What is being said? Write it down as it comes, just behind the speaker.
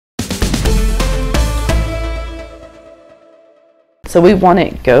So we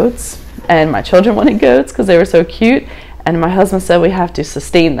wanted goats, and my children wanted goats because they were so cute. And my husband said we have to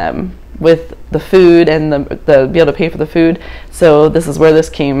sustain them with the food and the be able to pay for the food. So this is where this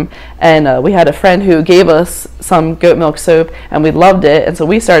came. And we had a friend who gave us some goat milk soap, and we loved it. And so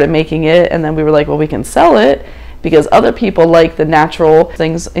we started making it, and then we were like, well, we can sell it because other people like the natural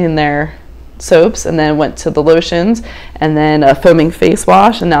things in their soaps, and then went to the lotions, and then a foaming face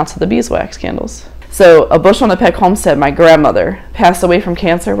wash, and now to the beeswax candles. So a Bushel and a Peck homestead, my grandmother passed away from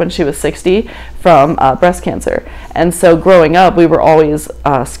cancer when she was 60 from breast cancer. And so growing up, we were always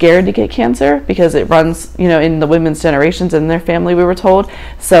scared to get cancer because it runs, you know, in the women's generations in their family, we were told.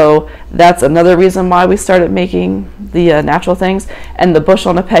 So that's another reason why we started making the natural things. And the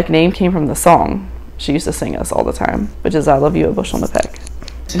Bushel and a Peck name came from the song she used to sing us all the time, which is I Love You, a Bushel and a Peck.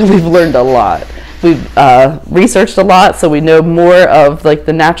 We've learned a lot. We've researched a lot, so we know more of like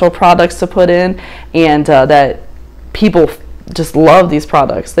the natural products to put in, and that people just love these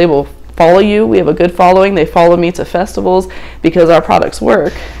products. They will follow you. We have a good following. They follow me to festivals because our products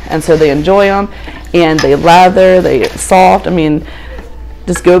work, and so they enjoy them, and they lather, they soft. I mean,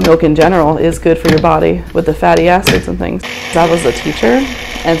 just goat milk in general is good for your body with the fatty acids and things. I was a teacher,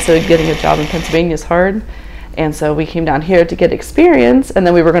 and so getting a job in Pennsylvania is hard. And so we came down here to get experience, and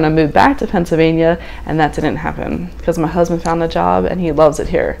then we were going to move back to Pennsylvania, and that didn't happen because my husband found a job and he loves it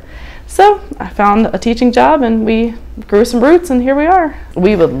here. So I found a teaching job, and we grew some roots, and here we are.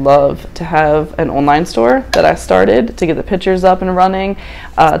 We would love to have an online store that I started to get the pictures up and running,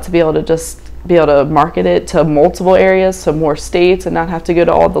 to be able to just be able to market it to multiple areas, to more states, and not have to go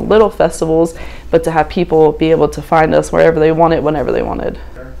to all the little festivals, but to have people be able to find us wherever they wanted, whenever they wanted.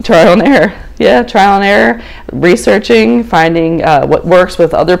 Trial and error. Yeah, trial and error, researching, finding what works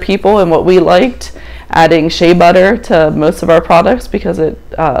with other people and what we liked, adding shea butter to most of our products because it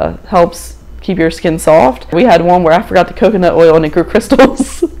helps keep your skin soft. We had one where I forgot the coconut oil and it grew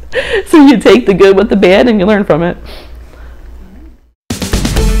crystals. So you take the good with the bad and you learn from it.